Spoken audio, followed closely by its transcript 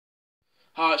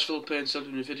Hi, it's Philippine. So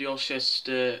in the video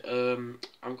yesterday, I'm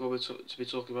going to be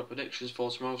talking about predictions for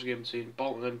tomorrow's game between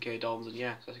Bolton and MK Dons, and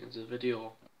yeah, let's get into the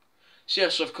video. So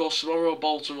yes, of course, tomorrow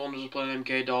Bolton Wanderers are playing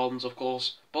MK Dons. Of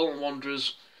course, Bolton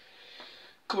Wanderers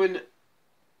going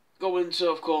to,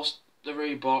 of course, the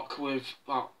Reebok with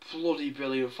that bloody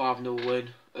brilliant 5-0 win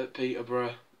at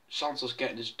Peterborough. Santos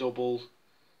getting his double,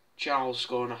 Charles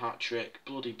scoring a hat-trick.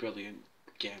 Bloody brilliant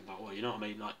game that way, you know what I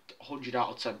mean? Like 100 out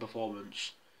of 10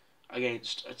 performance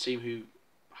against a team who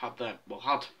had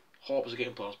hopes of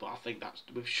getting playoffs, but I think that's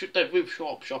we've shot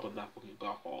them their fucking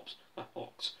hopes. They're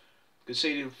fucked.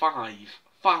 Conceding five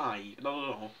bloody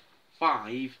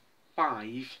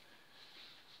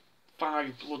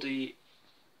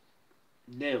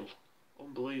nil.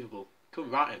 Unbelievable.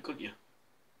 Couldn't write it, couldn't you?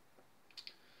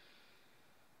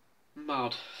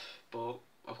 Mad. But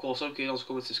of course, MK Dons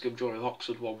coming to skim drawing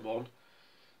Oxford 1-1.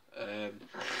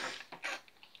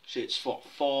 So it's what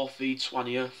 4th v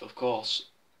 20th. Of course,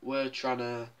 we're trying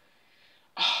to.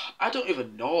 I don't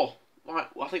even know. Like,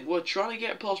 I think we're trying to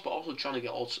get plus, but also trying to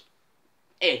get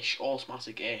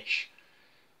automatic-ish.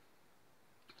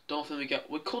 Don't think we get.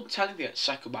 We could technically get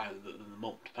second by the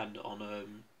month, depending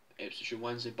on Ipswich and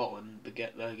Wednesday, Bolton they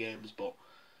get their games, but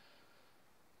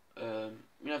you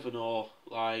never know.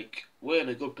 Like, we're in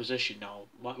a good position now.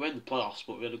 Like, we're in the playoffs,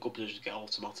 but we're in a good position to get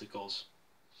automatic goals.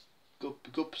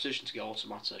 Good position to get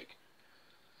automatic.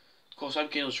 Of course,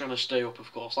 MK was trying to stay up.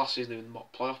 Of course, last season they were in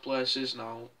playoff places.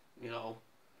 Now, you know,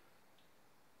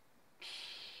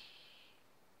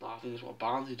 I think that's what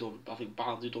Barnsley done. I think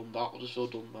Barnsley done that.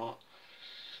 Huddersfield done that.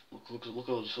 Look at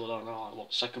Huddersfield now. Like,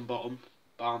 what, second bottom?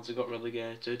 Barnsley got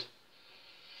relegated.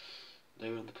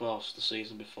 They were in the playoffs the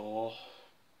season before.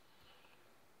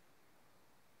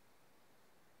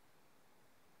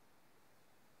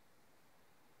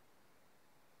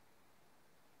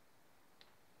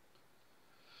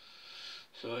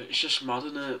 So it's just mad,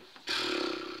 isn't it?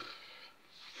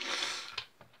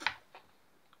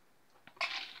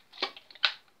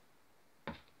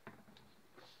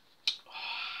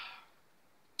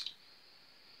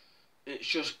 It's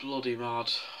just bloody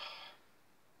mad.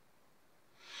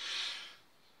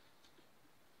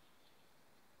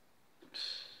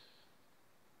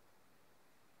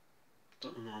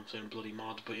 Don't know why I'm saying bloody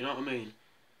mad, but you know what I mean?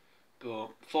 But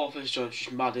 4th is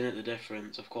just mad, isn't it, the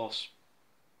difference, of course.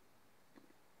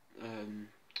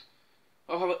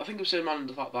 I think I'm saying mad in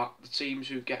the fact that the teams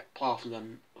who get playoffs and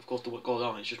then, of course, they go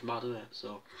down, it's just mad, isn't it?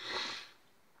 So,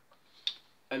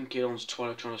 MK Dons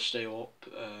trying to stay up,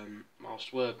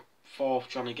 whilst we're 4th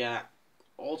trying to get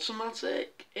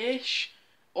automatic-ish?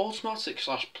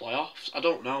 Automatic/playoffs? I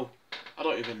don't know. I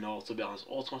don't even know, to be honest.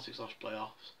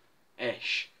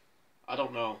 Automatic/playoffs-ish. I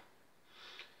don't know.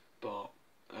 But,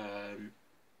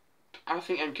 I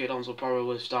think MK Dons will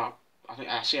probably start.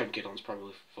 I see MK Dons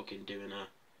probably fucking doing a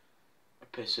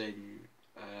pissing,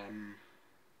 a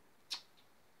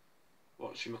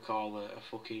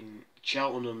fucking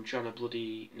Cheltenham trying to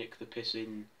bloody nick the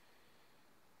pissing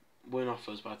win off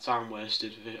us by time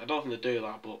wasted. I don't think they do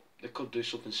that, but they could do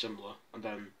something similar, and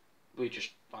then we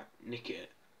just like nick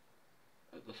it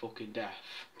at the fucking death.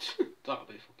 That'd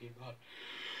be fucking bad.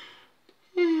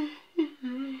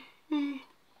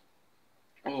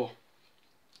 Oh,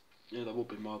 yeah, that would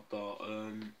be mad. That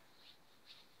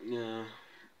yeah.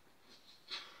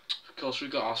 Of course,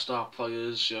 we've got our star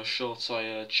players,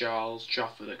 Shortire, Charles,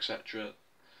 Trafford, etc.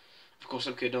 Of course,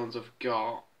 MK Dons have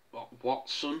got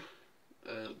Watson,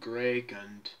 Greg,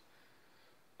 and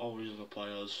all these other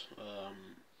players.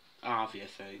 Harvey, I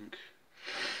think.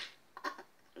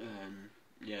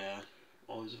 Yeah,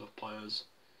 all these other players.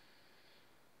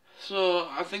 So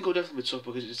I think it'll definitely be tough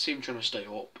because it's a team trying to stay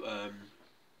up.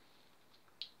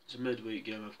 It's a midweek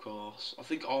game, of course. I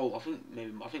think most of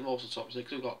the top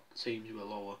 6 have got teams who are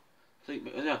lower. I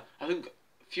think a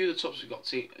few of the top 6 have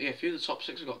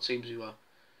got teams who are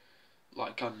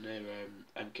like kind of near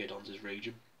MK Dons'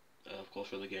 region. Of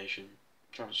course, relegation,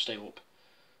 trying to stay up.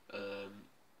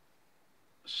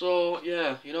 So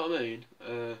yeah, you know what I mean.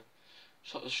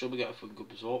 Let's hope we get a fucking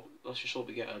good result. Let's just hope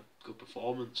we get a good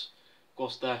performance. Of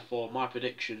course, therefore, my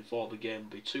prediction for the game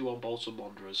will be 2-1 Bolton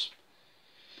Wanderers.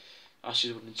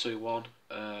 Ashes winning 2-1.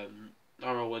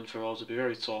 Narrow win for us. It'll be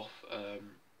very tough.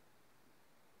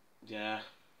 Yeah,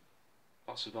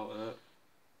 that's about it.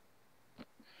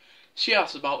 So yeah,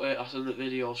 that's about it. That's the end of the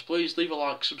videos. Please leave a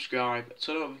like, subscribe,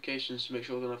 turn on notifications to make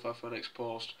sure you're notified for my next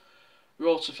post. We're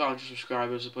also 500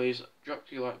 subscribers, so please drop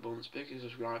your like button, pick your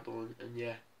subscribe button, and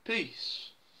yeah,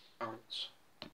 peace out.